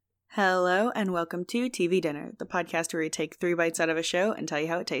Hello and welcome to TV Dinner, the podcast where we take 3 bites out of a show and tell you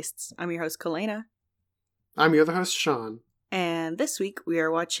how it tastes. I'm your host, Kalena. I'm your other host, Sean. And this week we are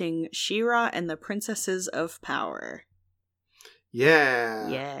watching She-Ra and the Princesses of Power.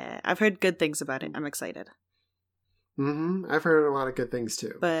 Yeah. I've heard good things about it. I'm excited. I've heard a lot of good things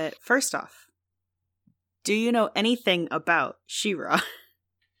too. But first off, do you know anything about She-Ra?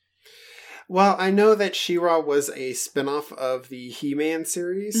 Well, I know that She-Ra was a spinoff of the He-Man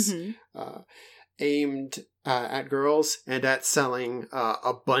series, aimed at girls and at selling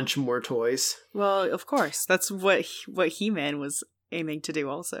a bunch more toys. Well, of course. That's what He-Man was aiming to do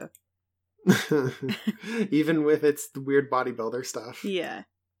also. Even with its weird bodybuilder stuff. Yeah.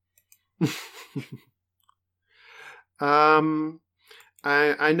 I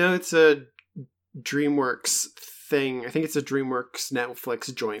know it's a DreamWorks thing. I think it's a DreamWorks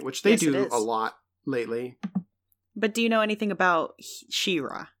Netflix joint, which they do a lot lately. But do you know anything about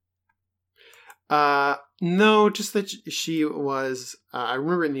She-Ra? No, just that she was, I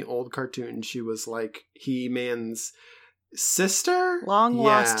remember in the old cartoon, she was like He-Man's sister? Long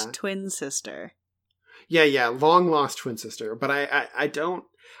lost twin sister. Yeah, long lost twin sister. But I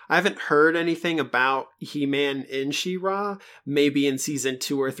haven't heard anything about He-Man in She-Ra. Maybe in season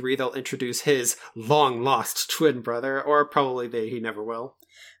 2 or 3 they'll introduce his long lost twin brother, or probably he never will.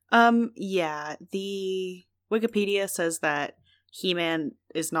 Yeah, the Wikipedia says that He-Man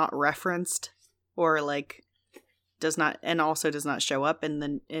is not referenced or does not show up in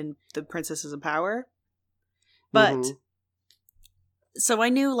the Princesses of Power. But so I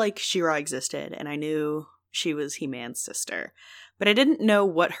knew She-Ra existed and I knew she was He-Man's sister, but I didn't know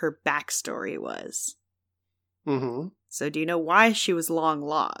what her backstory was. So do you know why she was long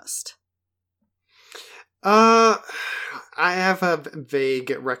lost? I have a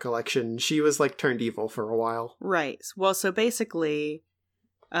vague recollection. She was turned evil for a while. Right. Well, so basically,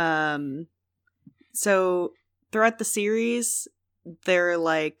 so throughout the series, they're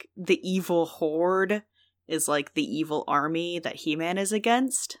the evil horde is the evil army that He-Man is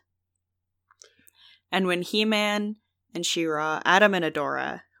against. And when He-Man and She-Ra, Adam and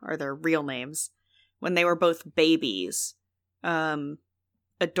Adora are their real names, when they were both babies, Adora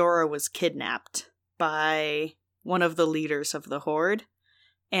was kidnapped by one of the leaders of the horde.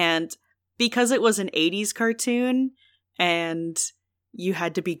 And because it was an 80s cartoon and you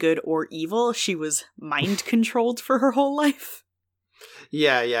had to be good or evil, she was mind controlled for her whole life.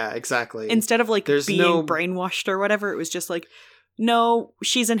 Yeah, exactly. Instead of being brainwashed or whatever, it was just no,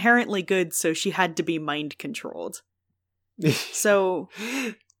 she's inherently good, so she had to be mind controlled. So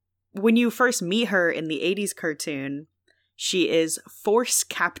when you first meet her in the 80s cartoon, she is Force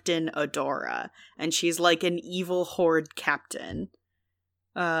Captain Adora, and she's an evil horde captain.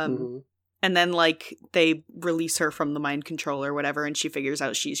 And then they release her from the mind control or whatever, and she figures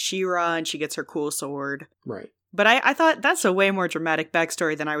out she's She-Ra and she gets her cool sword. Right. But I thought that's a way more dramatic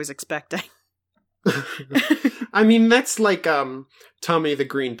backstory than I was expecting. I mean, that's Tommy the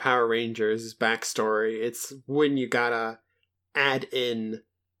Green Power Ranger's backstory. It's when you gotta add in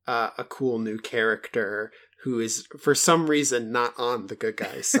a cool new character who is, for some reason, not on the good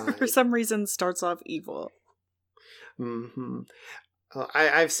guy's side. For some reason, starts off evil.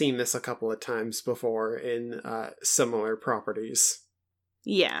 I've seen this a couple of times before in similar properties.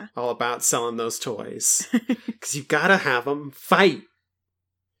 Yeah. All about selling those toys. Because you gotta have them fight.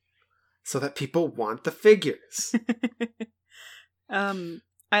 So that people want the figures. I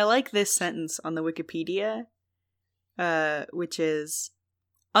like this sentence on the Wikipedia, which is,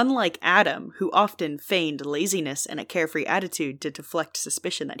 unlike Adam, who often feigned laziness and a carefree attitude to deflect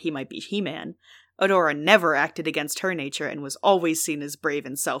suspicion that he might be He-Man, Adora never acted against her nature and was always seen as brave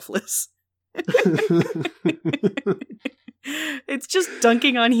and selfless. It's just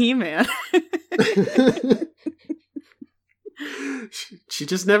dunking on He-Man. She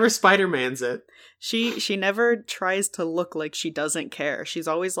just never Spider-Mans it. She never tries to look like she doesn't care. She's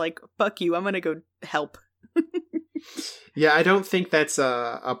always fuck you, I'm gonna go help. Yeah, I don't think that's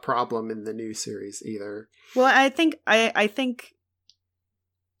a problem in the new series either. Well, I think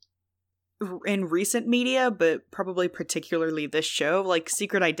in recent media, but probably particularly this show,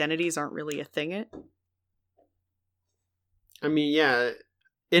 secret identities aren't really a thing. I mean, yeah,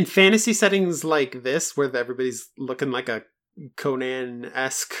 in fantasy settings like this, where everybody's looking like a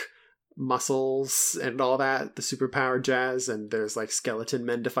Conan-esque muscles and all that, the superpower jazz, and there's skeleton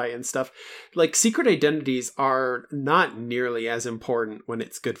men to fight and stuff, secret identities are not nearly as important when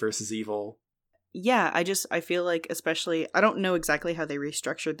it's good versus evil. Yeah, I feel especially, I don't know exactly how they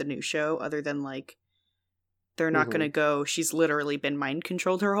restructured the new show, other than they're not gonna go, she's literally been mind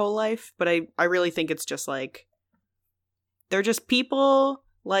controlled her whole life, but I really think it's just they're just people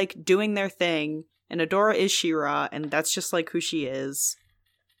like doing their thing, and Adora is She-Ra, and that's just like who she is.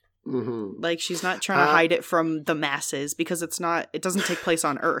 Mm-hmm. Like, she's not trying to hide it from the masses because it doesn't take place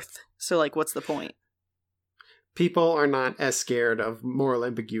on Earth. So, like, what's the point? People are not as scared of moral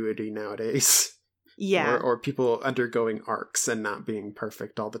ambiguity nowadays. Yeah. Or people undergoing arcs and not being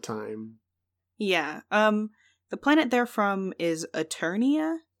perfect all the time. Yeah. The planet they're from is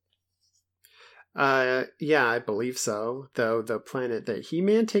Eternia? Yeah, I believe so. Though the planet that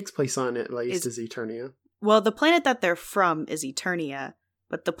He-Man takes place on, at least, is Eternia. Well, the planet that they're from is Eternia,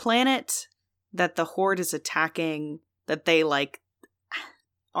 but the planet that the Horde is attacking, that they, like,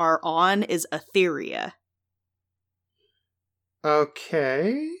 are on, is Etheria.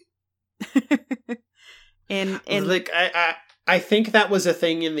 Okay. and like, I think that was a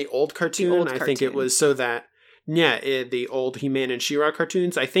thing in the old cartoon. I think it was so that, the old He-Man and She-Ra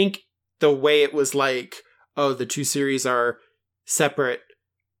cartoons, I think the way it was like, oh, the two series are separate,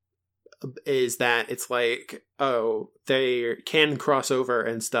 is that it's like, oh, they can cross over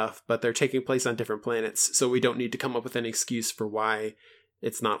and stuff, but they're taking place on different planets, so we don't need to come up with an excuse for why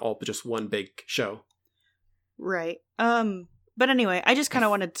it's not all just one big show. Right. But anyway, I just kind of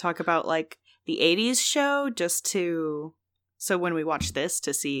wanted to talk about, like, the 80s show, so when we watch this,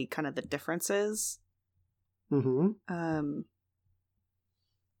 to see kind of the differences. Mm-hmm.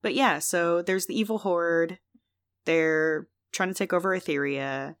 But yeah, so there's the evil Horde. They're trying to take over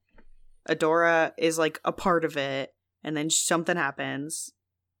Etheria. Adora is, like, a part of it, and then something happens,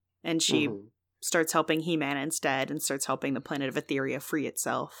 and she starts helping He-Man instead, and starts helping the planet of Etheria free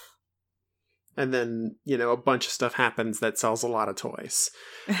itself. And then, a bunch of stuff happens that sells a lot of toys.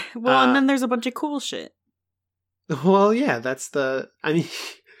 Well, and then there's a bunch of cool shit. Well, yeah, that's the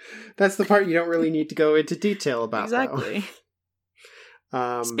part you don't really need to go into detail about. Exactly.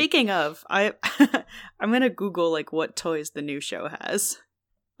 Speaking of, I'm gonna Google, like, what toys the new show has.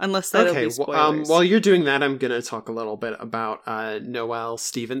 Unless that'll be spoilers. While you're doing that, I'm gonna talk a little bit about Noelle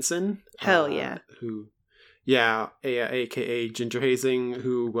Stevenson. Hell yeah. AKA Ginger Hazing,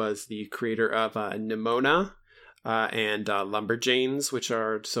 who was the creator of Nimona and Lumberjanes, which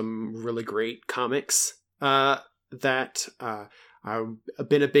are some really great comics that I've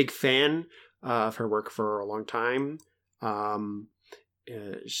been a big fan of her work for a long time.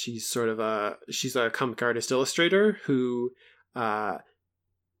 She's a comic artist illustrator who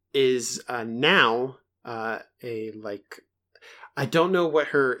is now I don't know what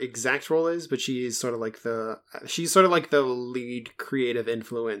her exact role is, but she's sort of like the lead creative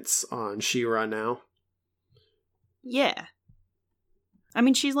influence on She-Ra now. Yeah. I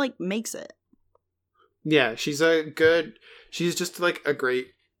mean, she's, like, makes it. Yeah, she's just, like, a great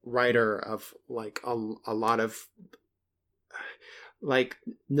writer of, like, a lot of, like,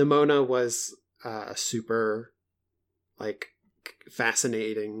 Nimona was a super, like,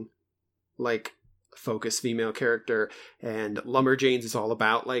 fascinating, like, focused female character, and Lumberjanes is all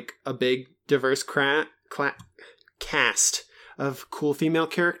about, like, a big diverse cast of cool female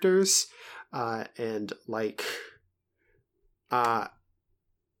characters, and, like,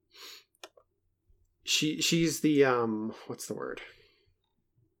 she's the what's the word,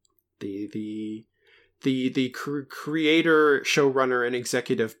 the creator, showrunner, and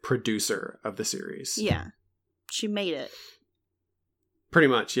executive producer of the series. Yeah, she made it. Pretty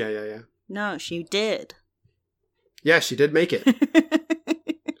much, yeah. No, she did. Yeah, she did make it.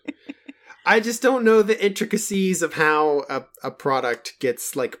 I just don't know the intricacies of how a product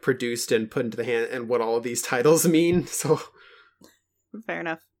gets, like, produced and put into the hand, and what all of these titles mean, so... Fair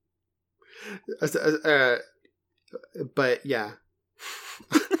enough. But, yeah.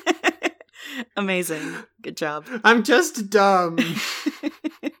 Amazing. Good job. I'm just dumb.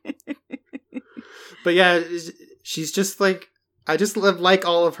 But yeah, she's just, like... I just like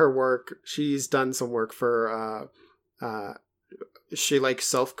all of her work. She's done some work for, she, like,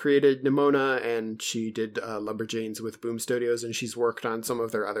 self-created Nimona, and she did Lumberjanes with Boom Studios, and she's worked on some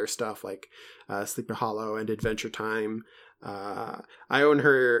of their other stuff, like Sleepy Hollow and Adventure Time. I own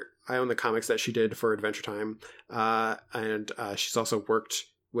the comics that she did for Adventure Time, and she's also worked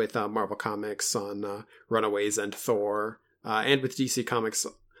with Marvel Comics on Runaways and Thor, and with DC Comics.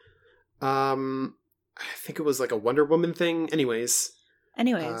 I think it was like a Wonder Woman thing. Anyways,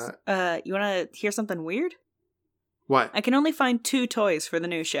 you want to hear something weird? What? I can only find 2 toys for the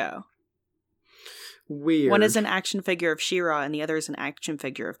new show. Weird. One is an action figure of She-Ra, and the other is an action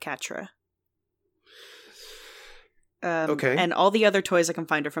figure of Catra. Okay. And all the other toys I can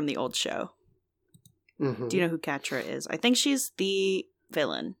find are from the old show. Mm-hmm. Do you know who Catra is? I think she's the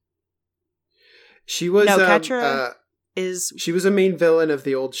villain. She was... No, Catra is... She was a main villain of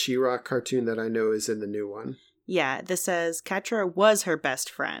the old She-Ra cartoon that I know is in the new one. Yeah, this says Catra was her best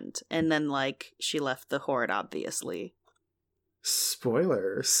friend, and then, like, she left the Horde, obviously.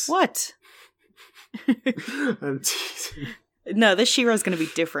 Spoilers. What? I'm teasing. No, this She-Ra's gonna be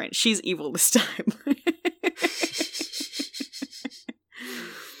different. She's evil this time.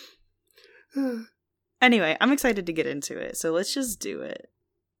 Anyway, I'm excited to get into it, so let's just do it.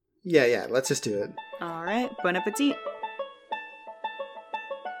 Yeah, let's just do it. All right, bon appetit.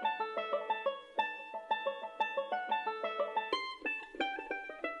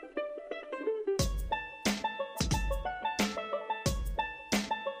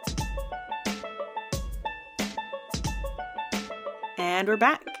 And we're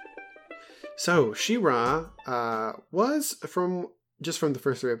back. So, She-Ra was from the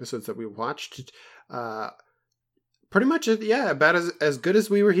first 3 episodes that we watched, pretty much, about as good as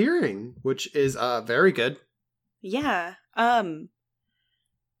we were hearing, which is very good. Yeah.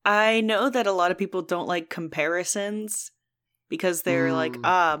 I know that a lot of people don't like comparisons because they're like,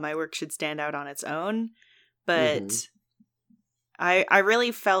 my work should stand out on its own. But I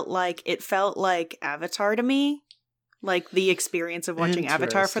really felt like Avatar to me. Like the experience of watching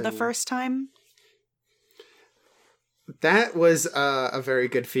Avatar for the first time. That was a very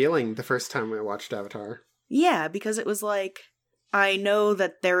good feeling the first time we watched Avatar. Yeah, because it was like, I know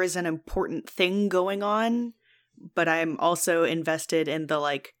that there is an important thing going on, but I'm also invested in the,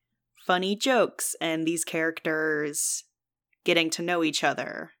 like, funny jokes and these characters getting to know each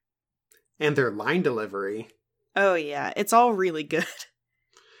other. And their line delivery. Oh, yeah. It's all really good.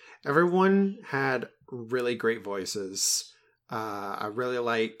 Everyone had really great voices. I really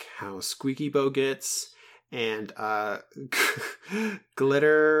like how Squeaky Bow gets, and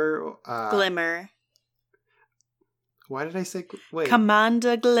Glitter. Glimmer. Why did I say... Wait.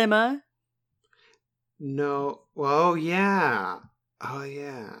 Commander Glimmer. No. Oh, yeah.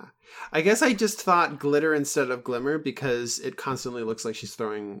 I guess I just thought Glitter instead of Glimmer because it constantly looks like she's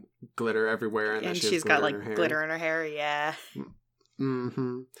throwing glitter everywhere. And she's got, like, glitter in her hair, yeah.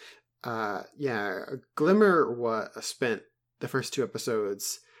 Mm-hmm. Glimmer spent the first 2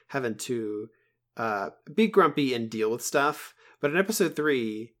 episodes having to be grumpy and deal with stuff. But in episode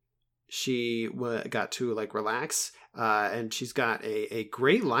 3... she got to, like, relax, and she's got a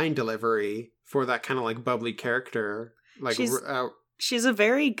great line delivery for that kind of, like, bubbly character. Like, she's a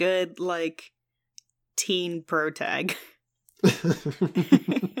very good, like, teen protag.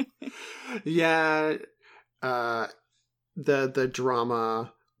 Yeah, the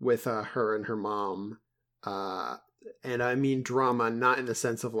drama with her and her mom, and I mean drama not in the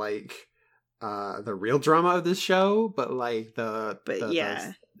sense of, like, the real drama of this show, but like the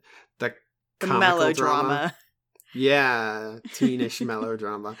melodrama. Yeah, teenish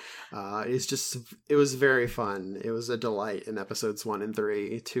melodrama. It was very fun. It was a delight in episodes 1 and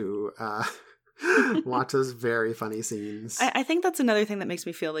 3 to watch those very funny scenes. I think that's another thing that makes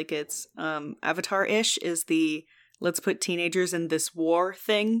me feel like it's Avatar-ish is the let's put teenagers in this war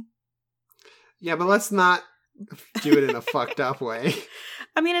thing. Yeah, but let's not do it in a fucked up way.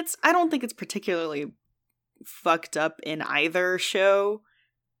 I mean, I don't think it's particularly fucked up in either show.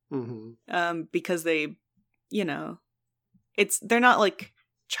 Because they, they're not like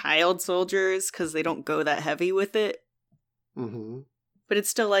child soldiers because they don't go that heavy with it. But it's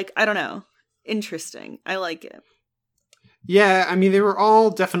still like, I don't know, interesting. I like it. Yeah, I mean, they were all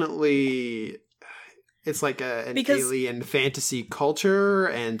definitely... It's like an alien fantasy culture,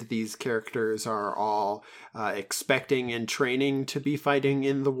 and these characters are all expecting and training to be fighting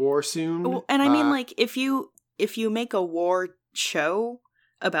in the war soon. And I mean, like, if you make a war show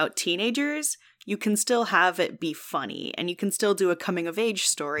about teenagers, you can still have it be funny, and you can still do a coming of age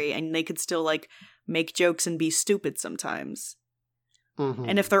story, and they could still, like, make jokes and be stupid sometimes.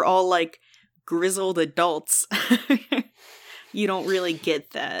 And if they're all, like, grizzled adults, you don't really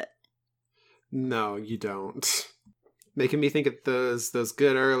get that. No, you don't. Making me think of those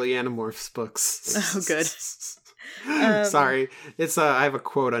good early Animorphs books. Oh, good. Sorry, it's I have a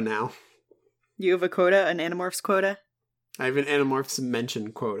quota now. You have a quota, an Animorphs quota? I have an Animorphs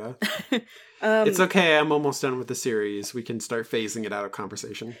mention quota. It's okay, I'm almost done with the series. We can start phasing it out of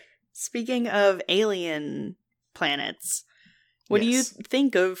conversation. Speaking of alien planets, what do you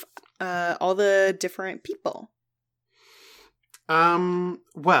think of all the different people?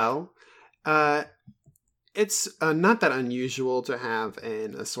 Well, it's not that unusual to have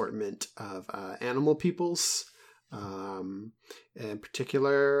an assortment of animal peoples. In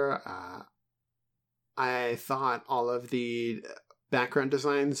particular, I thought all of the background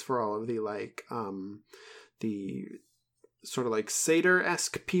designs for all of the the sort of like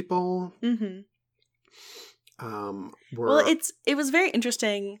satyr-esque people. Well, it was very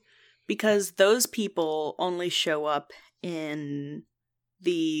interesting because those people only show up in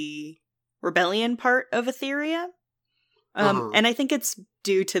the rebellion part of Etheria. And I think it's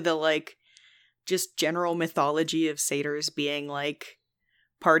due to the, like, just general mythology of satyrs being, like,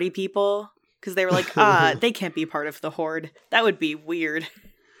 party people. Because they were like, they can't be part of the Horde. That would be weird.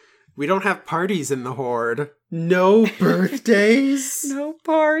 We don't have parties in the Horde. No birthdays. No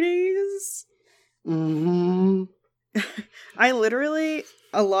parties. Mm-hmm. I literally,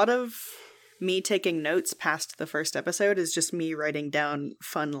 a lot of me taking notes past the first episode is just me writing down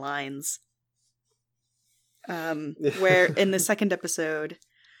fun lines. Where in the second episode,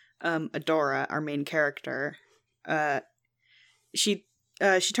 Adora, our main character, she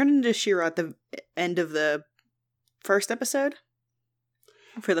turned into She-Ra at the end of the first episode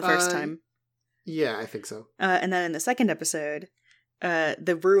for the first time. Yeah, I think so. And then in the second episode,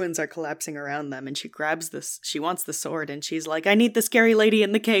 the ruins are collapsing around them, and she grabs this. She wants the sword, and she's like, "I need the scary lady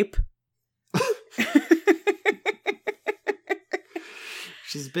in the cape."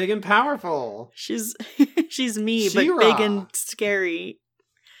 She's big and powerful. She's me, She-Ra. but big and scary.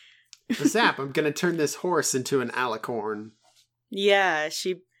 Zap! I'm gonna turn this horse into an alicorn. Yeah,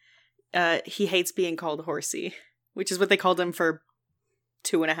 he hates being called Horsey, which is what they called him for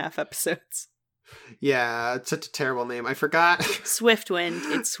 2.5 episodes. Yeah, it's such a terrible name. I forgot. Swiftwind.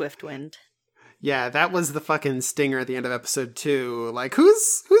 It's Swiftwind. Yeah, that was the fucking stinger at the end of episode 2. Like,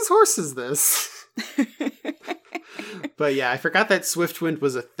 whose horse is this? But yeah, I forgot that Swiftwind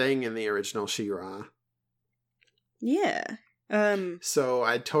was a thing in the original She-Ra. Yeah. So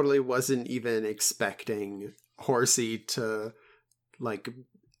I totally wasn't even expecting Horsey to, like,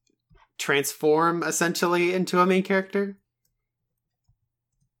 transform essentially into a main character.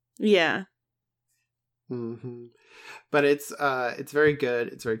 Yeah. Mm-hmm. But it's very good.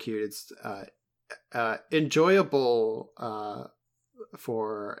 It's very cute. It's enjoyable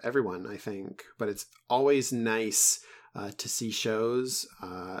for everyone, I think. But it's always nice to see shows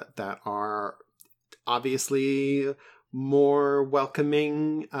that are obviously more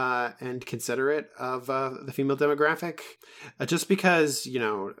welcoming and considerate of the female demographic. Just because,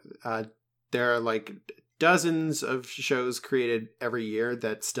 there are like dozens of shows created every year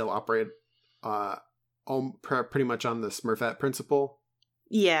that still operate pretty much on the Smurfette principle.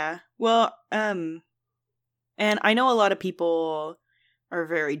 Yeah. Well, and I know a lot of people are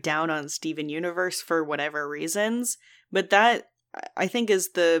very down on Steven Universe for whatever reasons, but that, I think, is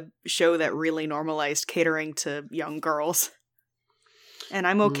the show that really normalized catering to young girls. And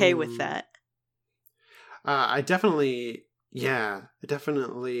I'm okay with that. I'm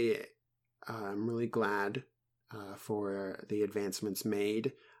really glad for the advancements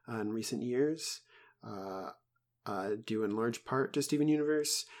made in recent years, due in large part to Steven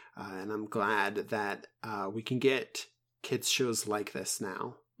Universe. And I'm glad that we can get kids shows like this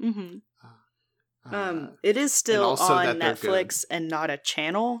now. Mm-hmm. It is still on Netflix and not a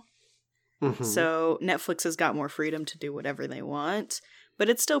channel. Mm-hmm. So Netflix has got more freedom to do whatever they want. But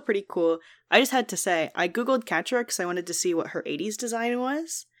it's still pretty cool. I just had to say, I googled Catra because I wanted to see what her 80s design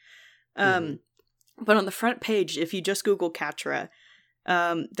was. But on the front page, if you just Google Catra,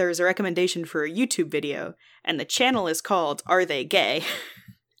 there's a recommendation for a YouTube video, and the channel is called Are They Gay?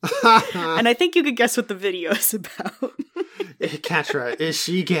 And I think you could guess what the video is about. Catra, is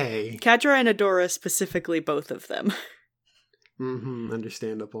she gay? Catra and Adora specifically, both of them. Mm-hmm,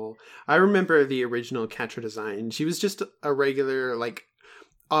 understandable. I remember the original Catra design. She was just a regular, like,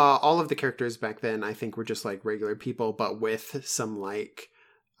 all of the characters back then, I think, were just, like, regular people, but with some, like,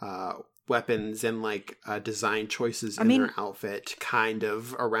 weapons and, like, design choices in their outfit, kind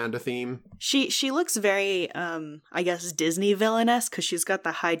of around a theme. She looks very, I guess, Disney villainous, because she's got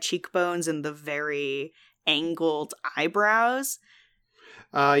the high cheekbones and the very angled eyebrows.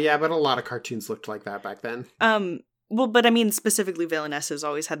 Yeah, but a lot of cartoons looked like that back then. Well, but I mean, specifically villainess has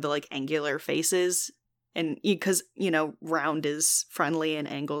always had the, like, angular faces, and because, round is friendly and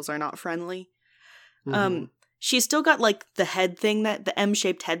angles are not friendly. Mm-hmm. She's still got, like, the head thing, the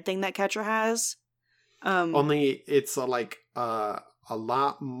M-shaped head thing that Catra has. Only it's a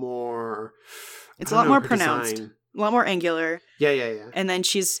lot more... It's a lot more pronounced. Design. A lot more angular. Yeah. And then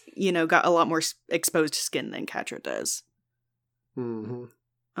she's, got a lot more exposed skin than Catra does. Mm-hmm.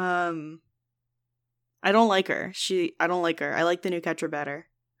 I don't like her. I don't like her. I like the new Catra better.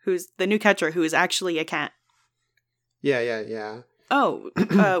 Who's the new Catra, who is actually a cat. Yeah. Oh,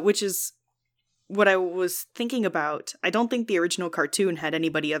 which is what I was thinking about. I don't think the original cartoon had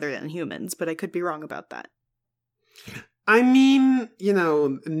anybody other than humans, but I could be wrong about that. I mean,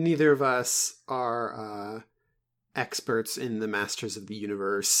 neither of us are experts in the Masters of the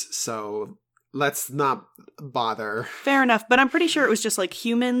Universe, so let's not bother. Fair enough, but I'm pretty sure it was just like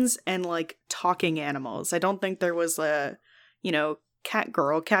humans and like talking animals. I don't think there was a, cat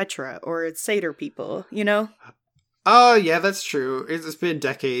girl, Catra, or satyr people, Oh, yeah, that's true. It's been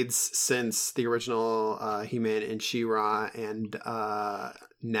decades since the original He-Man and She-Ra, and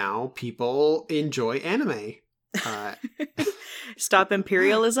now people enjoy anime. Stop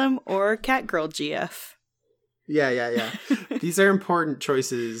imperialism or cat girl GF. Yeah. These are important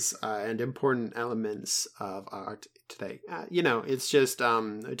choices and important elements of art today. It's just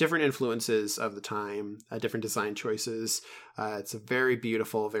different influences of the time, different design choices. It's a very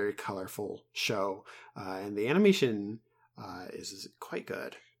beautiful, very colorful show, and the animation is quite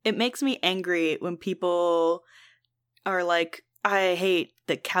good. It makes me angry when people are like, I hate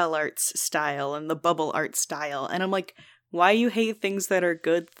the CalArts style and the bubble art style. And I'm like, why you hate things that are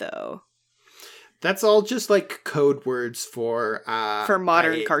good, though? That's all just like code words for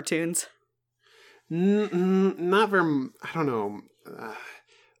modern cartoons. Not for, I don't know.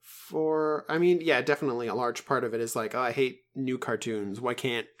 Definitely a large part of it is like, oh, I hate new cartoons. Why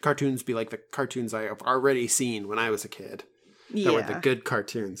can't cartoons be like the cartoons I have already seen when I was a kid? Yeah. That were the good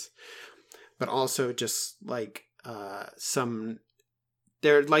cartoons. But also just like there's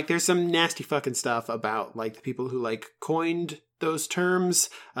some nasty fucking stuff about like the people who like coined those terms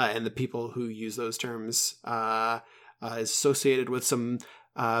and the people who use those terms is associated with some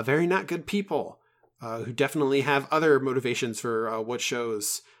very not good people who definitely have other motivations for what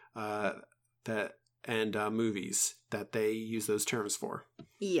shows that and movies that they use those terms for.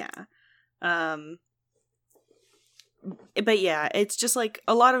 Yeah. But yeah, it's just like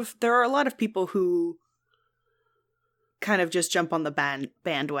there are a lot of people who kind of just jump on the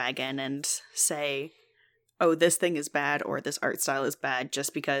bandwagon and say, oh, this thing is bad or this art style is bad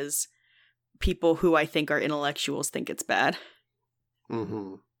just because people who I think are intellectuals think it's bad.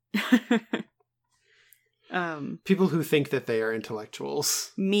 Mm-hmm. People who think that they are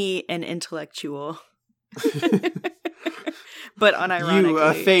intellectuals. Me, an intellectual. But unironically. You,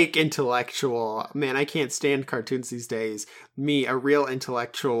 a fake intellectual. Man, I can't stand cartoons these days. Me, a real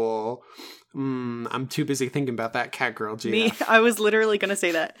intellectual. I'm too busy thinking about that cat girl GF. Me, I was literally going to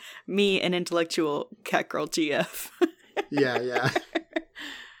say that. Me, an intellectual cat girl GF. Yeah.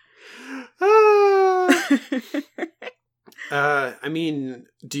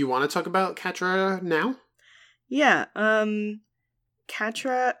 Do you want to talk about Catra now? Yeah,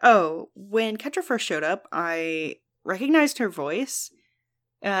 Catra... Oh, when Catra first showed up, I recognized her voice.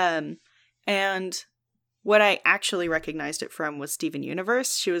 And what I actually recognized it from was Steven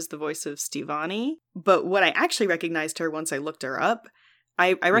Universe. She was the voice of Stevonnie. But what I actually recognized her once I looked her up,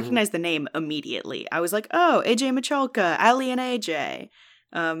 I recognized the name immediately. I was like, oh, AJ Michalka, Ali and AJ.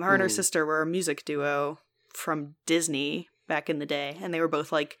 Her and her sister were a music duo from Disney back in the day. And they were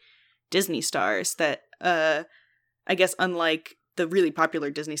both like Disney stars that, I guess unlike the really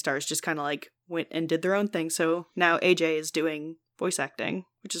popular Disney stars, just kind of like went and did their own thing. So now AJ is doing voice acting,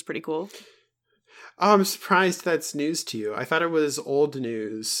 which is pretty cool. Oh, I'm surprised that's news to you. I thought it was old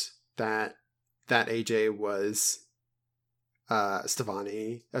news that AJ was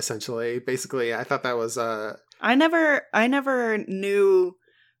Stevonnie, essentially. Basically, I thought that was I never knew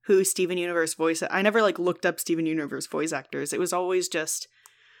who Steven Universe voice. I never like looked up Steven Universe voice actors. It was always just,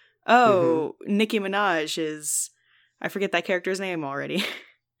 Nicki Minaj is, I forget that character's name already.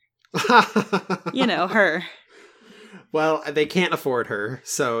 Her. Well, they can't afford her,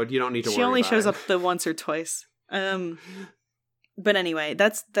 so you don't need to worry about it. She only shows up the once or twice. But anyway,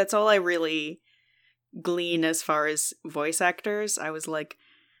 that's all I really glean as far as voice actors. I was like,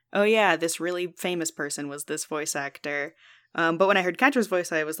 oh yeah, this really famous person was this voice actor. But when I heard Catra's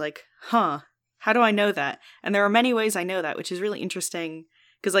voice, I was like, huh, how do I know that? And there are many ways I know that, which is really interesting.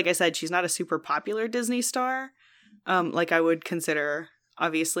 Because like I said, she's not a super popular Disney star. Like I would consider,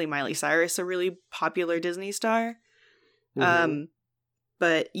 obviously, Miley Cyrus a really popular Disney star. Mm-hmm.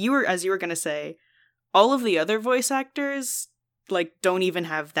 But you were going to say, all of the other voice actors, like, don't even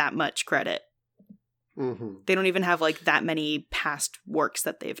have that much credit. Mm-hmm. They don't even have, like, that many past works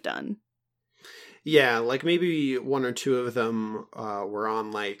that they've done. Yeah, like, maybe one or two of them were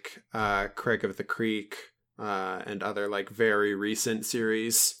on, like, Craig of the Creek and other, like, very recent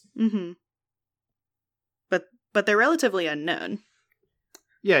series. Mm-hmm. But they're relatively unknown.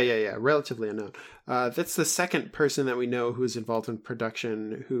 Yeah. Relatively unknown. That's the second person that we know who's involved in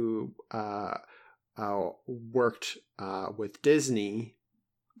production who worked with Disney.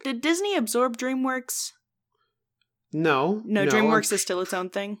 Did Disney absorb DreamWorks? No, DreamWorks is still its own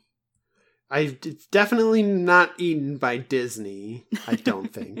thing. It's definitely not eaten by Disney, I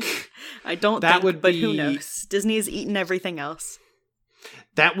don't think. I don't think, but who knows? Disney has eaten everything else.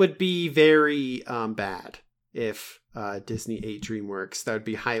 That would be very bad if Disney ate DreamWorks. That would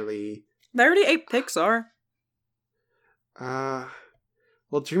be highly... They already ate Pixar. Well,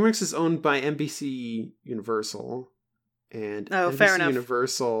 DreamWorks is owned by NBC Universal. And NBC fair enough.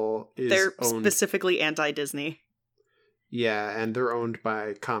 Universal is They're owned... specifically anti-Disney. Yeah, and they're owned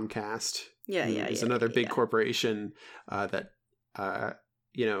by Comcast. It's another big corporation that...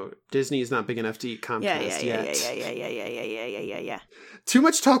 Disney is not big enough to eat Comcast yet. Yeah. Too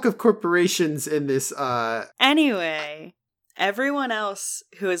much talk of corporations in this. Anyway, everyone else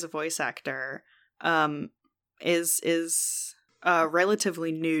who is a voice actor, is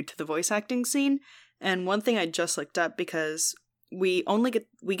relatively new to the voice acting scene. And one thing I just looked up, because we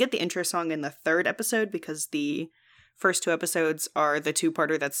get the intro song in the third episode, because the first two episodes are the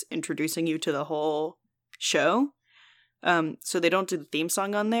two-parter that's introducing you to the whole show. So they don't do the theme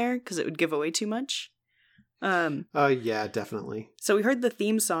song on there because it would give away too much. Yeah, definitely. So we heard the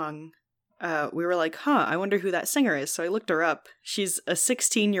theme song. We were like, I wonder who that singer is. So I looked her up. She's a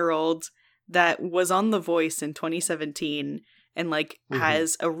 16-year-old that was on The Voice in 2017 and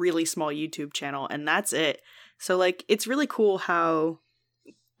has a really small YouTube channel, and that's it. So it's really cool how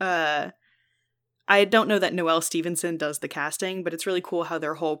I don't know that Noelle Stevenson does the casting, but it's really cool how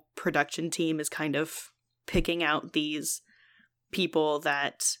their whole production team is kind of picking out these people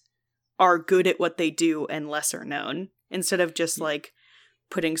that are good at what they do and lesser known, instead of just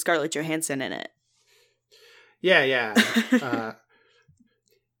putting Scarlett Johansson in it. Yeah.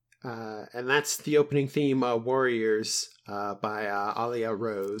 And that's the opening theme, Warriors, by Alia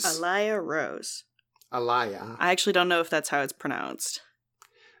Rose. Alaya. I actually don't know if that's how it's pronounced.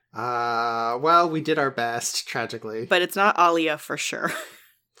 Well, we did our best, tragically. But it's not Alia for sure.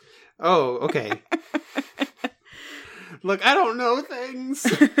 Oh, okay. Look, I don't know things.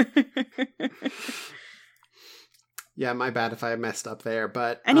 Yeah, my bad if I messed up there,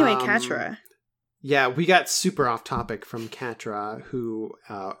 but... Anyway, Catra. Yeah, we got super off topic from Catra, who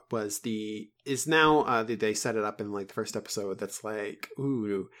is now, they set it up in the first episode that's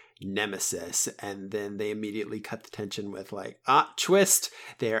ooh, nemesis, and then they immediately cut the tension with twist,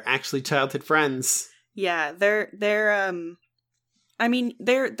 they're actually childhood friends. Yeah, they're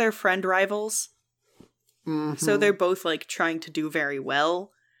friend rivals. Mm-hmm. So they're both trying to do very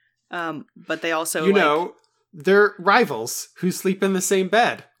well. But they also they're rivals who sleep in the same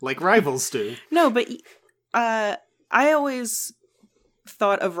bed, like rivals do. No, but I always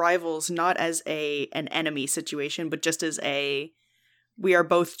thought of rivals not as an enemy situation, but just as we are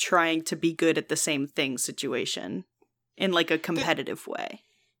both trying to be good at the same thing situation in a competitive way.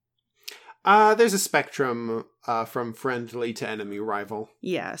 There's a spectrum from friendly to enemy rival.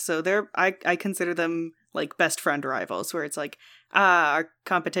 Yeah, so I consider them best friend rivals, where it's our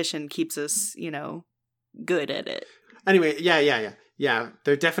competition keeps us, good at it. Anyway, yeah.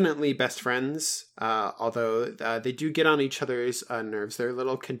 They're definitely best friends. Although they do get on each other's nerves. They're a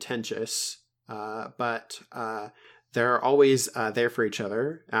little contentious, but they're always there for each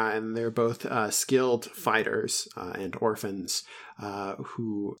other, and they're both skilled fighters and orphans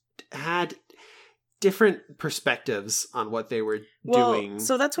who had different perspectives on what they were doing.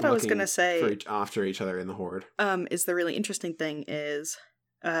 So that's what I was going to say. After each other in the Horde. Is the really interesting thing is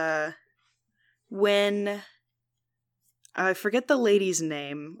when I forget the lady's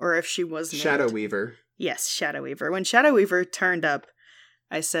name, or if she was named. Shadow Weaver. Yes, Shadow Weaver. When Shadow Weaver turned up,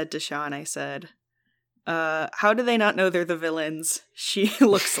 I said to Sean, how do they not know they're the villains? She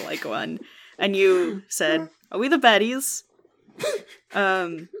looks like one. And you said, are we the baddies?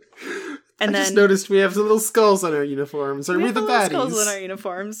 And I just noticed we have the little skulls on our uniforms. Are we the baddies? Skulls on our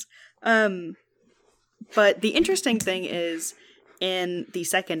uniforms. But the interesting thing is, in the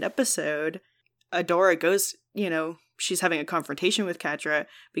second episode, Adora goes, she's having a confrontation with Catra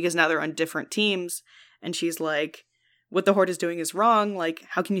because now they're on different teams, and she's like, what the Horde is doing is wrong.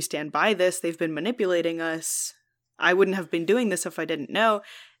 How can you stand by this? They've been manipulating us. I wouldn't have been doing this if I didn't know.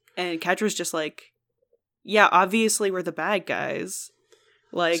 And Catra's just yeah, obviously we're the bad guys.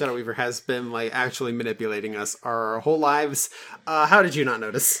 Shadow Weaver has been actually manipulating us our whole lives. How did you not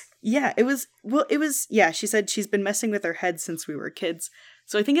notice? Yeah, she said she's been messing with our heads since we were kids.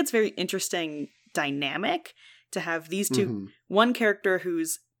 So I think it's very interesting dynamic to have these two, one character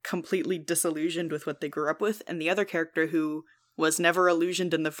who's completely disillusioned with what they grew up with, and the other character who was never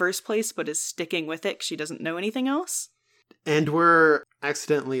illusioned in the first place but is sticking with it because she doesn't know anything else. And we're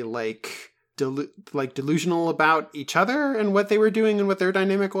accidentally delusional about each other and what they were doing and what their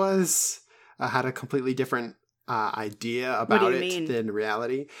dynamic was. Had a completely different idea about it than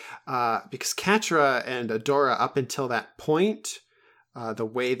reality. Because Catra and Adora, up until that point, the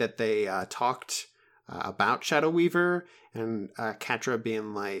way that they talked about Shadow Weaver, and Catra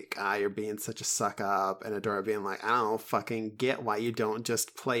being like, you're being such a suck up, and Adora being like, I don't fucking get why you don't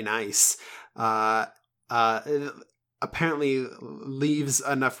just play nice. Apparently leaves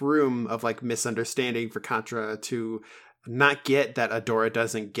enough room of like misunderstanding for Catra to not get that Adora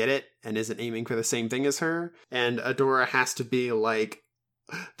doesn't get it and isn't aiming for the same thing as her. And Adora has to be like,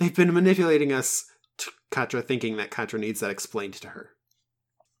 they've been manipulating us, to Catra, thinking that Catra needs that explained to her.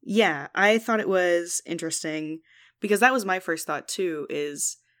 Yeah, I thought it was interesting because that was my first thought too,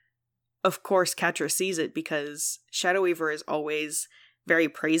 is of course Catra sees it because Shadow Weaver is always very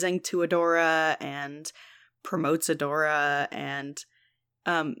praising to Adora and promotes Adora and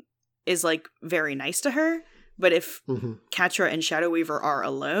is like very nice to her. But if Catra and Shadow Weaver are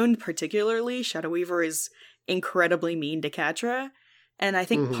alone, particularly, Shadow Weaver is incredibly mean to Catra. And I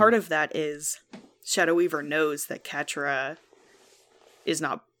think part of that is Shadow Weaver knows that Catra is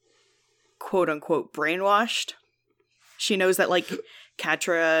not quote-unquote brainwashed. She knows that, like,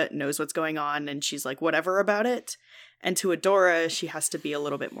 Catra knows what's going on and she's like, whatever about it. And to Adora, she has to be a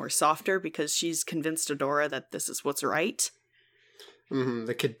little bit more softer because she's convinced Adora that this is what's right.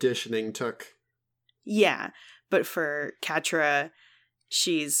 The conditioning took. Yeah, but for Catra,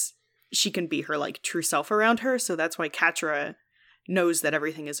 she can be her, like, true self around her, so that's why Catra knows that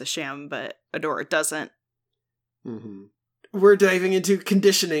everything is a sham, but Adora doesn't. We're diving into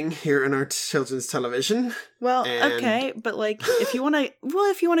conditioning here in our children's television. Well, okay, but like, if you want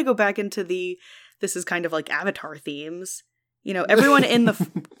to go back into this is kind of like Avatar themes, you know, everyone in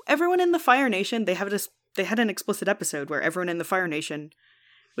the Fire Nation, they had an explicit episode where everyone in the Fire Nation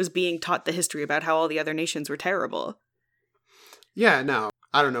was being taught the history about how all the other nations were terrible. Yeah, no,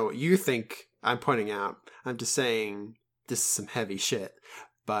 I don't know what you think I'm pointing out. I'm just saying this is some heavy shit,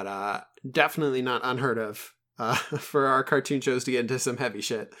 but definitely not unheard of. For our cartoon shows to get into some heavy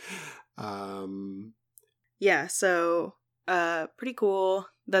shit. Yeah, so pretty cool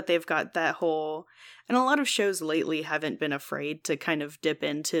that they've got that whole... And a lot of shows lately haven't been afraid to kind of dip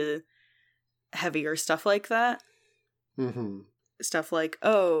into heavier stuff like that. Stuff like,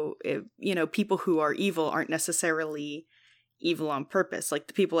 people who are evil aren't necessarily evil on purpose. Like,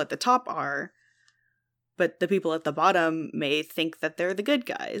 the people at the top are, but the people at the bottom may think that they're the good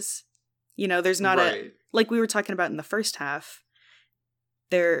guys. You know, there's not like we were talking about in the first half,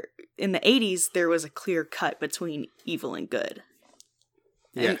 in the 80s, there was a clear cut between evil and good.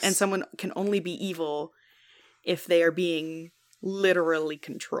 Yes. And someone can only be evil if they are being literally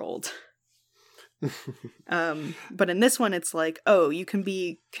controlled. But in this one, it's like, you can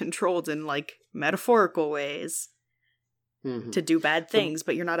be controlled in like metaphorical ways to do bad things,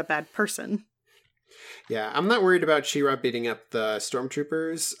 but you're not a bad person. Yeah, I'm not worried about She-Ra beating up the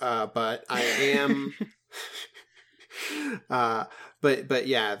stormtroopers, but I am. But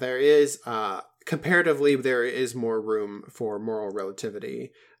yeah, there is comparatively there is more room for moral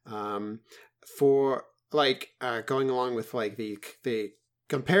relativity. For like going along with like the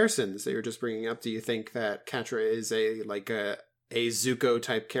comparisons that you're just bringing up, do you think that Catra is a Zuko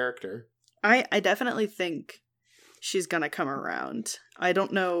type character? I definitely think she's gonna come around. I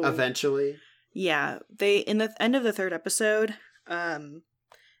don't know. Eventually. Yeah, in the end of the third episode,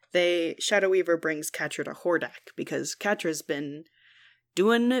 Shadow Weaver brings Catra to Hordak because Catra's been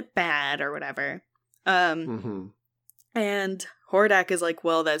doing it bad or whatever. And Hordak is like,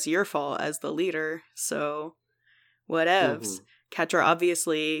 well, that's your fault as the leader, so whatevs. Catra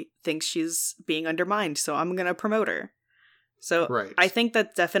obviously thinks she's being undermined, so I'm gonna promote her. So right. I think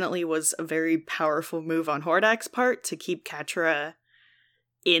that definitely was a very powerful move on Hordak's part to keep Catra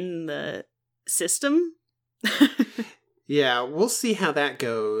in the system. Yeah, we'll see how that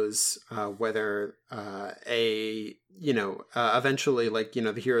goes. Whether eventually,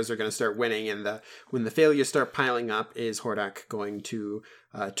 the heroes are going to start winning, and when the failures start piling up, is Hordak going to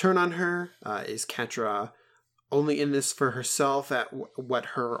turn on her? Is Catra only in this for herself? At what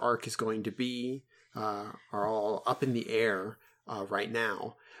her arc is going to be are all up in the air right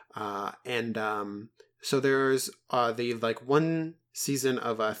now. So there's the one season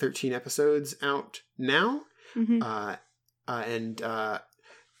of 13 episodes out now.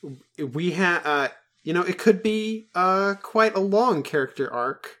 We have, it could be quite a long character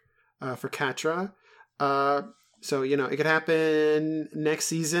arc for Catra. So, it could happen next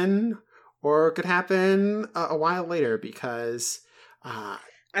season, or it could happen a while later, because... I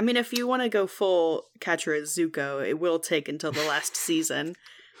mean, if you want to go full Catra Zuko, it will take until the last season.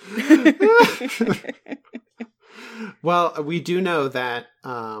 Well, we do know that...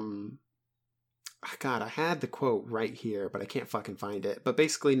 God, I had the quote right here, but I can't fucking find it. But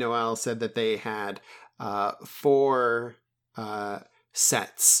basically, Noelle said that they had 4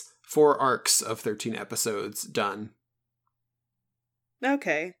 sets 4 arcs of 13 episodes done.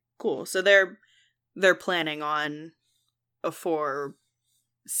 Okay, cool. So they're planning on a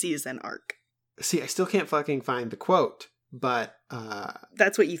 4-season arc. See, I still can't fucking find the quote, but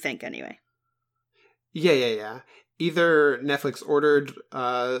that's what you think anyway. Yeah. Either Netflix ordered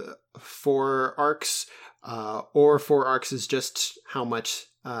 4 arcs, or 4 arcs is just how much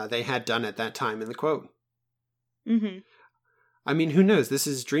they had done at that time in the quote. Mm-hmm. I mean, who knows? This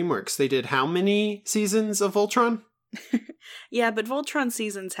is DreamWorks. They did how many seasons of Voltron? Yeah, but Voltron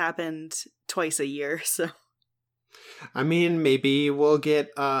seasons happened twice a year, so... I mean, maybe we'll get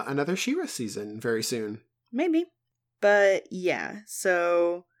another She-Ra season very soon. Maybe. But yeah,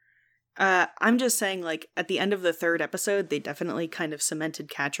 so... I'm just saying, like, at the end of the 3rd episode, they definitely kind of cemented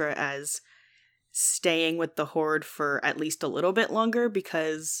Catra as staying with the Horde for at least a little bit longer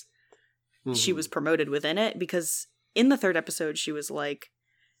because she was promoted within it. Because in the 3rd episode, she was like,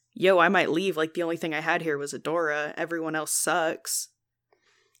 yo, I might leave. Like, the only thing I had here was Adora. Everyone else sucks.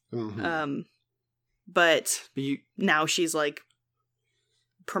 But now she's, like,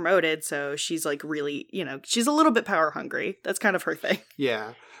 promoted, so she's, like, really, she's a little bit power hungry. That's kind of her thing.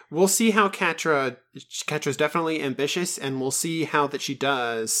 Yeah. We'll see how Catra's definitely ambitious, and we'll see how that she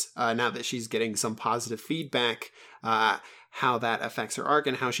does now that she's getting some positive feedback, how that affects her arc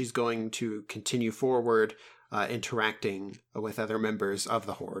and how she's going to continue forward interacting with other members of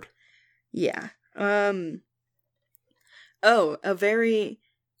the Horde. Yeah. So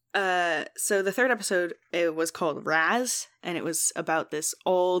the 3rd episode, it was called Raz, and it was about this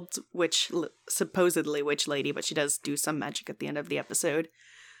old supposedly witch lady, but she does do some magic at the end of the episode.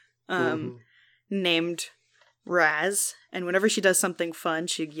 Named Raz, and whenever she does something fun,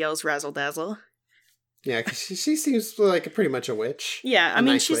 she yells razzle dazzle. Yeah, because she seems like pretty much a witch. Yeah, I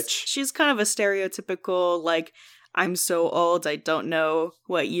mean, she's kind of a stereotypical, like, I'm so old, I don't know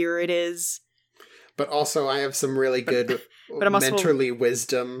what year it is. But also, I have some really good mentorly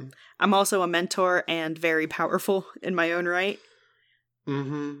wisdom. I'm also a mentor and very powerful in my own right.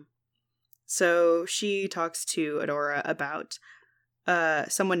 Mm-hmm. So she talks to Adora about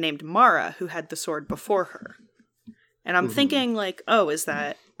someone named Mara who had the sword before her. And I'm thinking, like, oh, is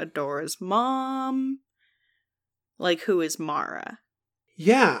that Adora's mom? Like, who is Mara?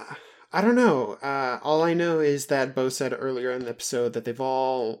 Yeah, I don't know. All I know is that Bo said earlier in the episode that they've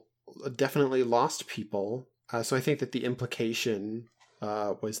all definitely lost people. So I think that the implication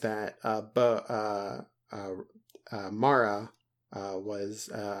was that Mara was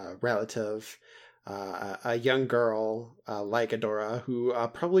a relative, a young girl like Adora who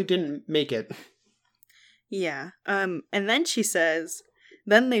probably didn't make it. Yeah. And then she says,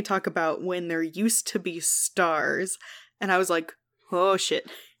 then they talk about when there used to be stars. And I was like, oh, shit.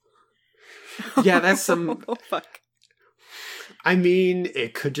 Yeah, that's some... Oh, fuck. I mean,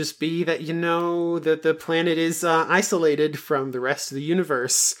 it could just be that, that the planet is isolated from the rest of the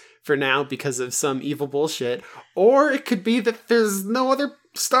universe for now because of some evil bullshit. Or it could be that there's no other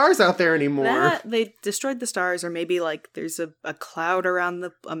stars out there anymore. They destroyed the stars, or maybe, like, there's a cloud around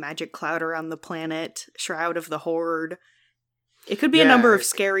a magic cloud around the planet, Shroud of the Horde. It could be a number of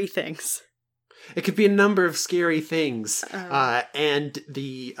scary things. It could be a number of scary things. And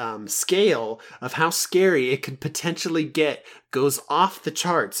the scale of how scary it could potentially get goes off the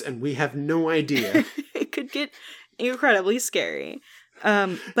charts, and we have no idea. It could get incredibly scary.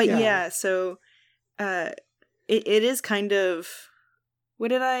 But yeah, so it is kind of... What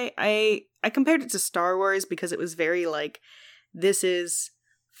did I compared it to Star Wars because it was very, like, this is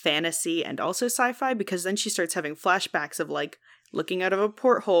fantasy and also sci-fi, because then she starts having flashbacks of, like, looking out of a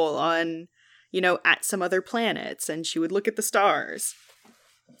porthole on... at some other planets, and she would look at the stars.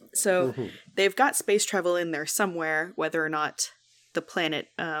 So they've got space travel in there somewhere, whether or not the planet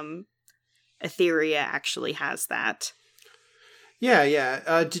Etheria actually has that.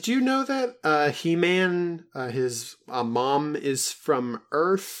 Yeah. Did you know that He-Man, his mom is from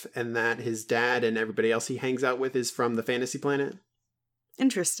Earth, and that his dad and everybody else he hangs out with is from the fantasy planet?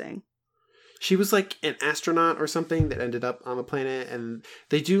 Interesting. She was, like, an astronaut or something that ended up on the planet, and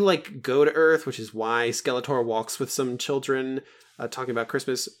they do, like, go to Earth, which is why Skeletor walks with some children talking about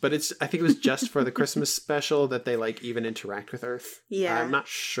Christmas. But I think it was just for the Christmas special that they, like, even interact with Earth. Yeah. I'm not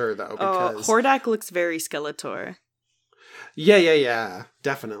sure, though, because... Hordak looks very Skeletor. Yeah,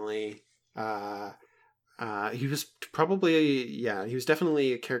 definitely. He was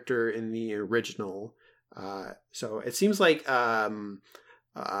definitely a character in the original. So it seems like... a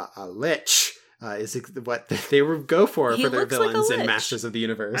lich is what they would go for their villains in Masters of the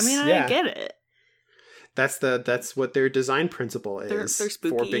Universe. I mean, I get it. That's what their design principle is. They're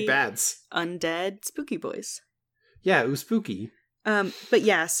spooky, for big bads, undead, spooky boys. Yeah, it was spooky. But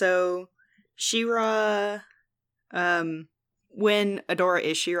yeah, so She-Ra, when Adora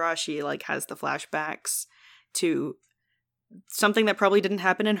is She-Ra, she like has the flashbacks to something that probably didn't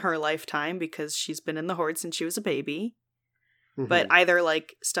happen in her lifetime because she's been in the Horde since she was a baby. Mm-hmm. But either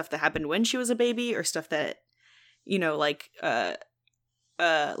like stuff that happened when she was a baby or stuff that, you know, like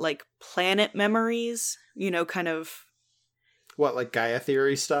planet memories, you know, kind of. What, like Gaia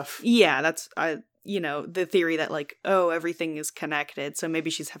theory stuff? Yeah, that's, you know, the theory that like, oh, everything is connected. So maybe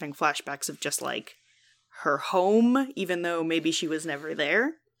she's having flashbacks of just like her home, even though maybe she was never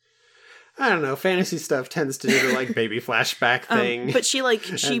there. I don't know. Fantasy stuff tends to do the like baby flashback thing. But she like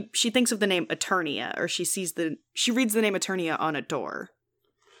she thinks of the name Eternia, or she reads the name Eternia on a door.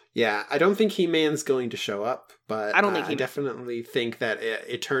 Yeah, I don't think He-Man's going to show up, but I definitely think that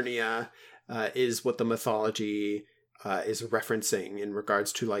Eternia is what the mythology is referencing in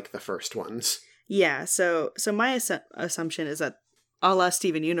regards to like the first ones. Yeah, so my assumption is that a la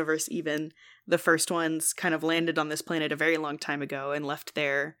Steven Universe, even the first ones kind of landed on this planet a very long time ago and left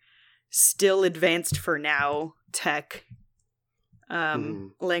their still advanced for now tech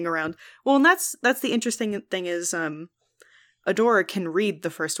laying around. Well, and that's the interesting thing is Adora can read the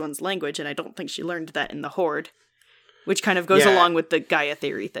first one's language, and I don't think she learned that in the Horde, which kind of goes along with the Gaia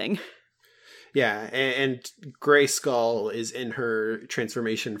theory thing. Yeah, and Grayskull is in her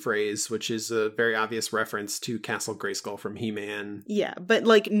transformation phrase, which is a very obvious reference to Castle Grayskull from He-Man. Yeah, but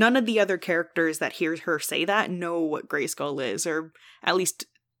like none of the other characters that hear her say that know what Grayskull is, or at least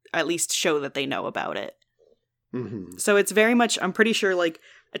show that they know about it. Mm-hmm. So it's very much, I'm pretty sure like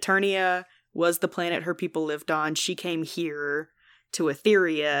Eternia was the planet her people lived on. She came here to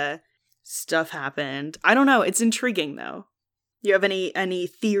Etheria. Stuff happened. I don't know. It's intriguing though. You have any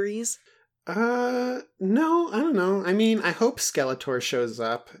theories? No, I don't know. I mean, I hope Skeletor shows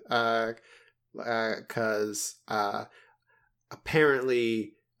up, cause,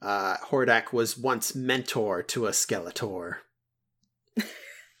 apparently, Hordak was once mentor to a Skeletor.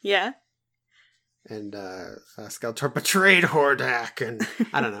 Yeah. And, Skeletor betrayed Hordak, and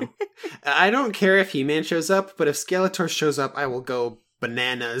I don't know. I don't care if He-Man shows up, but if Skeletor shows up, I will go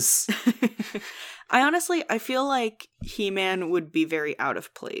bananas. I feel like He-Man would be very out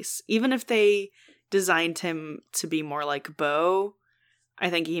of place. Even if they designed him to be more like Bo, I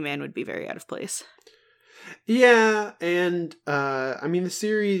think He-Man would be very out of place. Yeah, and, I mean, the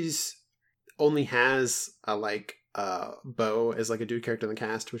series only has, Bo as, like, a dude character in the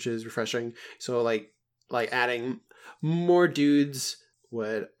cast, which is refreshing. So, like adding more dudes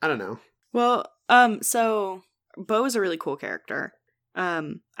would, I don't know. Well, so, Bo is a really cool character.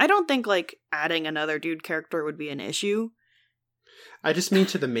 I don't think like adding another dude character would be an issue. I just mean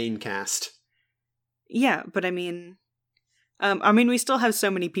to the main cast. Yeah, but I mean we still have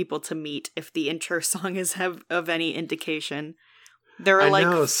so many people to meet if the intro song is of any indication. There are like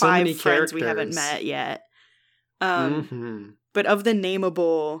 5 friends characters we haven't met yet. But of the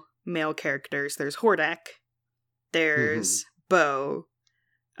nameable male characters, there's Hordak, there's Bo,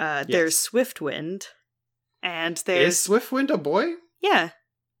 there's Swiftwind, and there's... Is Swiftwind a boy? Yeah.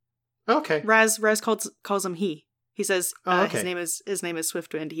 Okay. Raz calls him he. He says his name is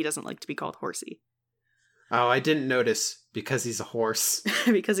Swiftwind. He doesn't like to be called Horsey. Oh, I didn't notice because he's a horse.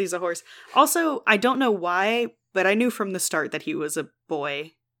 Because he's a horse. Also, I don't know why, but I knew from the start that he was a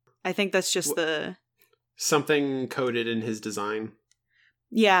boy. I think that's just something coded in his design.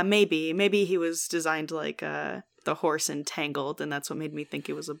 Yeah, maybe. Maybe he was designed like the horse in Tangled, and that's what made me think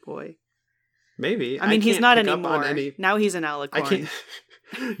he was a boy. Maybe. I mean, he's not anymore. Now he's an alicorn.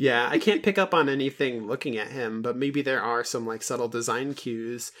 I can't pick up on anything looking at him, but maybe there are some like subtle design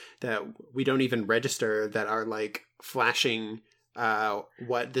cues that we don't even register that are like flashing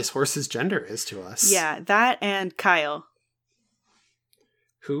what this horse's gender is to us. Yeah, that and Kyle.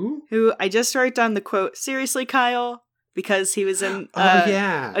 Who I just wrote down the quote, "Seriously, Kyle?" Because he was in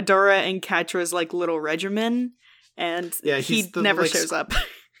Adora and Catra's like little regimen, and he never shows up.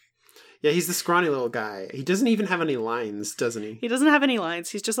 Yeah, he's the scrawny little guy. He doesn't even have any lines, doesn't he? He doesn't have any lines.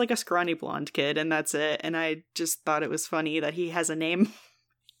 He's just like a scrawny blonde kid, and that's it. And I just thought it was funny that he has a name.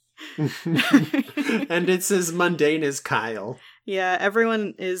 And it's as mundane as Kyle. Yeah,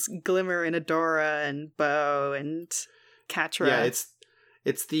 everyone is Glimmer and Adora and Bo and Catra. Yeah,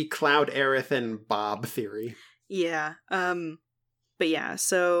 it's the Cloud, Aerith, and Bob theory. Yeah. But yeah,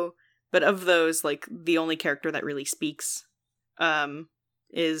 but of those, like, the only character that really speaks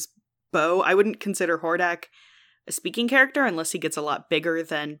is Bo. I wouldn't consider Hordak a speaking character unless he gets a lot bigger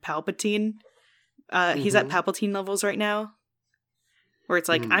than Palpatine. He's at Palpatine levels right now, where it's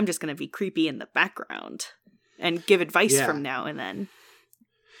like, I'm just going to be creepy in the background and give advice from now and then.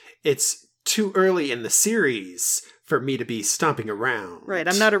 It's too early in the series for me to be stomping around. Right,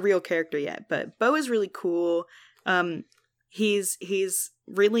 I'm not a real character yet, but Bo is really cool. He's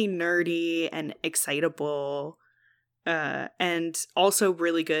really nerdy and excitable, and also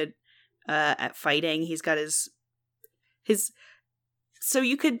really good at fighting. He's got his. So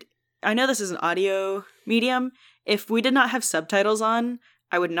you could. I know this is an audio medium. If we did not have subtitles on,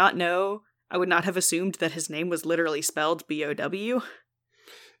 I would not know. I would not have assumed that his name was literally spelled B-O-W.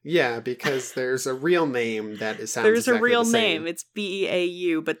 Yeah, because there's a real name that sounds There's exactly a real the same. name. It's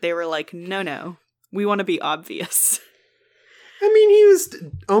B-E-A-U, but they were like, no. We want to be obvious. I mean, he was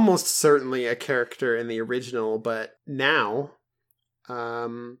almost certainly a character in the original, but now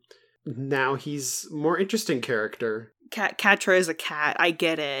he's more interesting character. Catra is a cat. I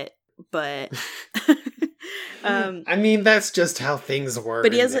get it, but I mean, that's just how things work.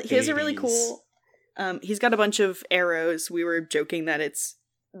 But he has a really cool. He's got a bunch of arrows. We were joking that it's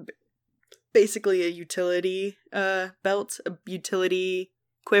basically a utility belt, a utility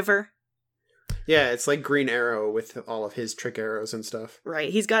quiver. Yeah, it's like Green Arrow with all of his trick arrows and stuff. Right.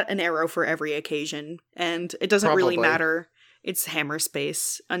 He's got an arrow for every occasion, and it doesn't really matter. It's hammer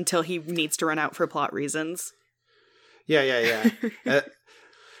space until he needs to run out for plot reasons. Yeah.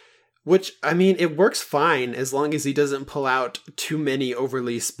 Which, I mean, it works fine as long as he doesn't pull out too many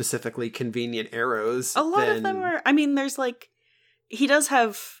overly specifically convenient arrows. A lot of them are, I mean, there's like, he does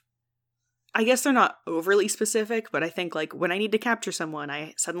have, I guess they're not overly specific, but I think like when I need to capture someone,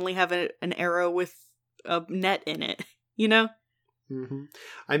 I suddenly have an arrow with a net in it, you know? Mm-hmm.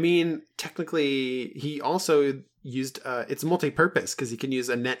 I mean, technically, he also used, it's multi-purpose because he can use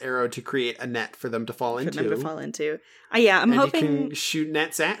a net arrow to create a net for them to fall into. I'm hoping he can shoot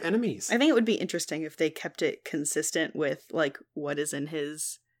nets at enemies. I think it would be interesting if they kept it consistent with like what is in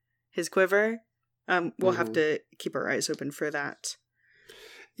his quiver. We'll have to keep our eyes open for that.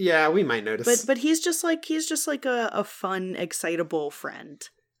 Yeah, we might notice. But he's just like a fun, excitable friend.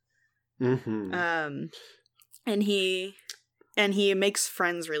 Mm-hmm. And he makes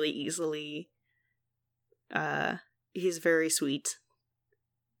friends really easily. He's very sweet.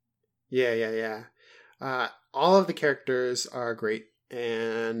 Yeah. All of the characters are great,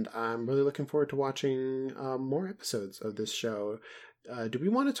 and I'm really looking forward to watching more episodes of this show. Do we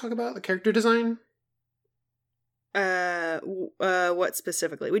want to talk about the character design? What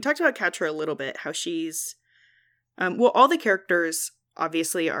specifically? We talked about Catra a little bit, how she's all the characters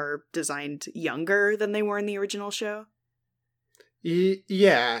obviously are designed younger than they were in the original show.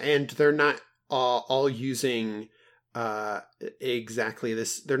 Yeah, and they're not all using exactly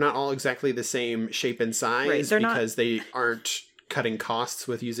this. They're not all exactly the same shape and size, right, because they aren't cutting costs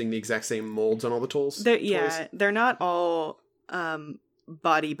with using the exact same molds on all the tools. They're not all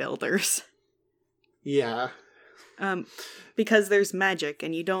bodybuilders. Yeah. Because there's magic,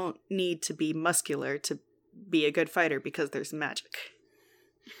 and you don't need to be muscular to be a good fighter because there's magic.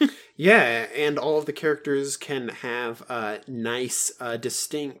 Yeah, and all of the characters can have nice,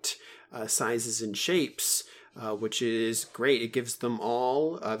 distinct sizes and shapes, which is great. It gives them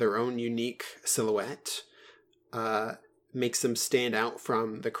all their own unique silhouette, makes them stand out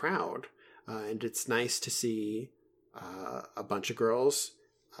from the crowd, and it's nice to see a bunch of girls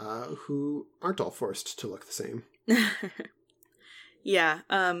who aren't all forced to look the same. Yeah,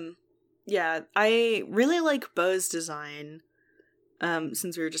 I really like Bo's design,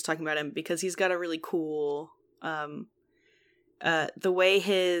 since we were just talking about him, because he's got a really cool, the way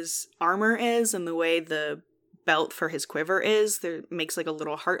his armor is and the way the belt for his quiver is, there makes like a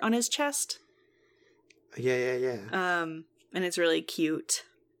little heart on his chest. Yeah. And it's really cute.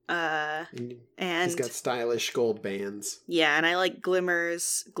 And he's got stylish gold bands. Yeah, and I like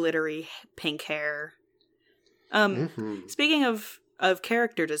Glimmer's glittery pink hair. Speaking of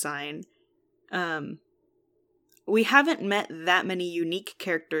character design, we haven't met that many unique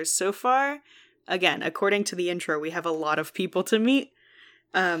characters so far. Again, according to the intro, we have a lot of people to meet.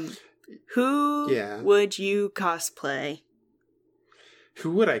 Who would you cosplay?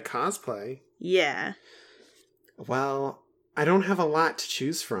 Who would I cosplay? Yeah. Well, I don't have a lot to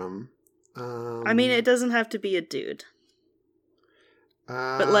choose from. I mean, it doesn't have to be a dude.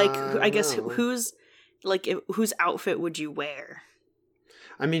 But like, I guess whose outfit would you wear?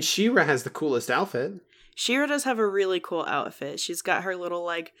 I mean, She-Ra has the coolest outfit. She-Ra does have a really cool outfit. She's got her little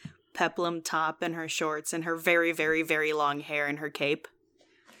like peplum top and her shorts and her very, very, very long hair and her cape.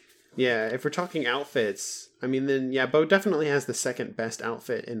 Yeah, if we're talking outfits, I mean, then yeah, Bo definitely has the second best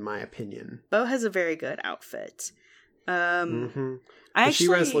outfit in my opinion. Bo has a very good outfit.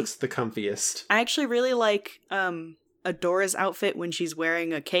 She-Ra's looks the comfiest. I actually really like Adora's outfit when she's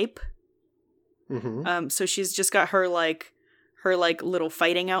wearing a cape. So she's just got her her like little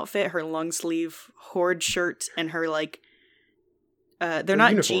fighting outfit, her long sleeve horde shirt, and her like they're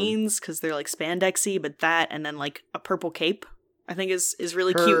not uniform. Jeans because they're like spandexy, but that and then like a purple cape I think is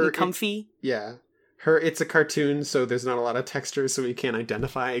really cute and comfy. It's a cartoon, so there's not a lot of texture, so we can't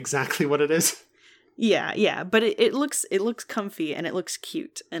identify exactly what it is. Yeah, but it looks comfy and it looks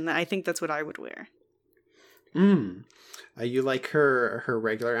cute, and I think that's what I would wear. You like her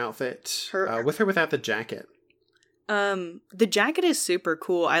regular outfit, with or without the jacket? The jacket is super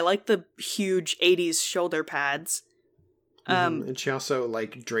cool. I like the huge 80s shoulder pads. And she also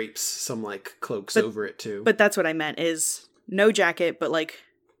like drapes some like cloaks over it too. But that's what I meant is no jacket, but like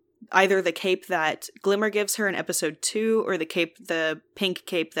either the cape that Glimmer gives her in episode 2 or the pink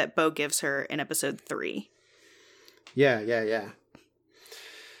cape that Bow gives her in episode 3. Yeah.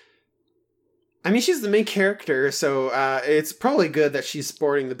 I mean, she's the main character, so it's probably good that she's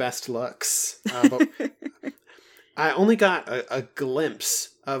sporting the best looks. But I only got a glimpse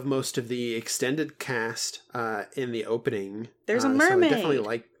of most of the extended cast in the opening. There's a mermaid. So I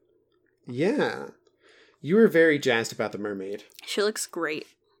definitely yeah. You were very jazzed about the mermaid. She looks great.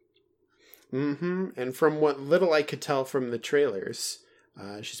 And from what little I could tell from the trailers,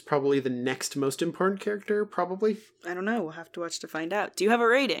 she's probably the next most important character, probably. I don't know. We'll have to watch to find out. Do you have a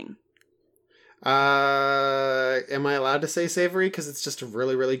rating? Am I allowed to say savory because it's just a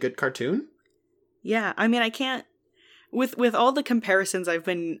really, really good cartoon? Yeah, I mean, I can't. With all the comparisons I've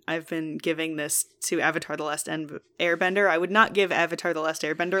been giving this to Avatar: The Last Airbender, I would not give Avatar: The Last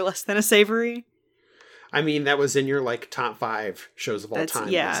Airbender less than a savory. I mean, that was in your like top 5 shows of all time.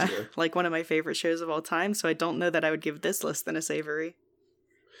 Yeah, like one of my favorite shows of all time. So I don't know that I would give this less than a savory.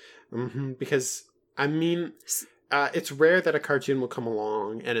 Because I mean, it's rare that a cartoon will come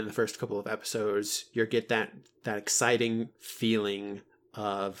along and in the first couple of episodes you get that exciting feeling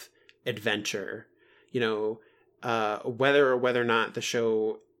of adventure. You know, whether or not the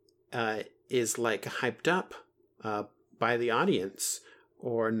show is like hyped up by the audience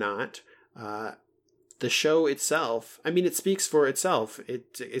or not. The show itself, I mean, it speaks for itself.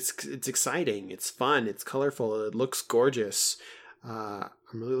 It's exciting. It's fun. It's colorful. It looks gorgeous. I'm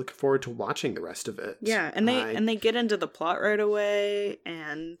really looking forward to watching the rest of it. Yeah, and they get into the plot right away,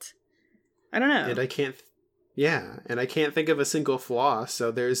 and I don't know. And I can't think of a single flaw.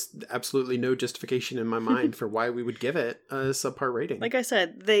 So there's absolutely no justification in my mind for why we would give it a subpar rating. Like I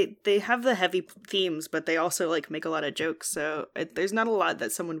said, they have the heavy themes, but they also like make a lot of jokes. So there's not a lot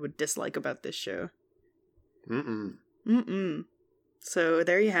that someone would dislike about this show. So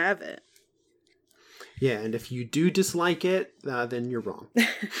there you have it. Yeah, and if you do dislike it, then you're wrong.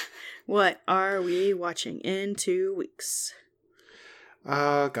 What are we watching in 2 weeks?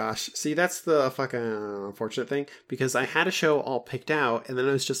 Oh, gosh. See, that's the fucking unfortunate thing, because I had a show all picked out, and then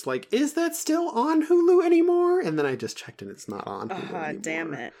I was just like, is that still on Hulu anymore? And then I just checked, and it's not on Hulu anymore.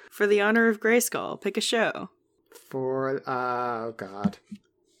 Damn it. For the honor of Grayskull, pick a show. Oh, God.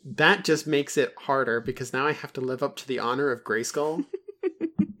 That just makes it harder, because now I have to live up to the honor of Grayskull.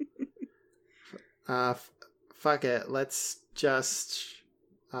 Fuck it. Let's just...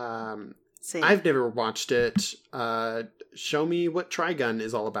 I've never watched it. Show me what Trigun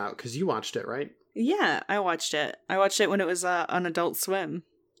is all about, because you watched it, right? Yeah, I watched it. I watched it when it was on Adult Swim.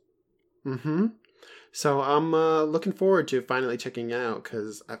 So I'm looking forward to finally checking it out,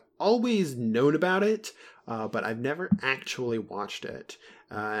 because I've always known about it, but I've never actually watched it.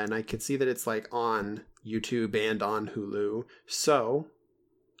 And I can see that it's like on YouTube and on Hulu. So...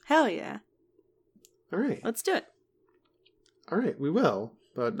 Hell yeah. All right. Let's do it. All right, we will.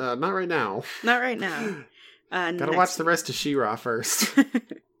 But not right now. Not right now. Gotta watch the rest of She-Ra first.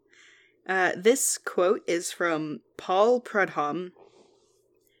 This quote is from Paul Prudhomme.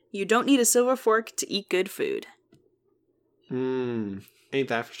 You don't need a silver fork to eat good food. Ain't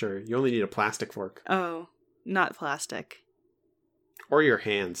that for sure. You only need a plastic fork. Oh, not plastic. Or your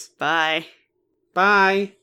hands. Bye. Bye.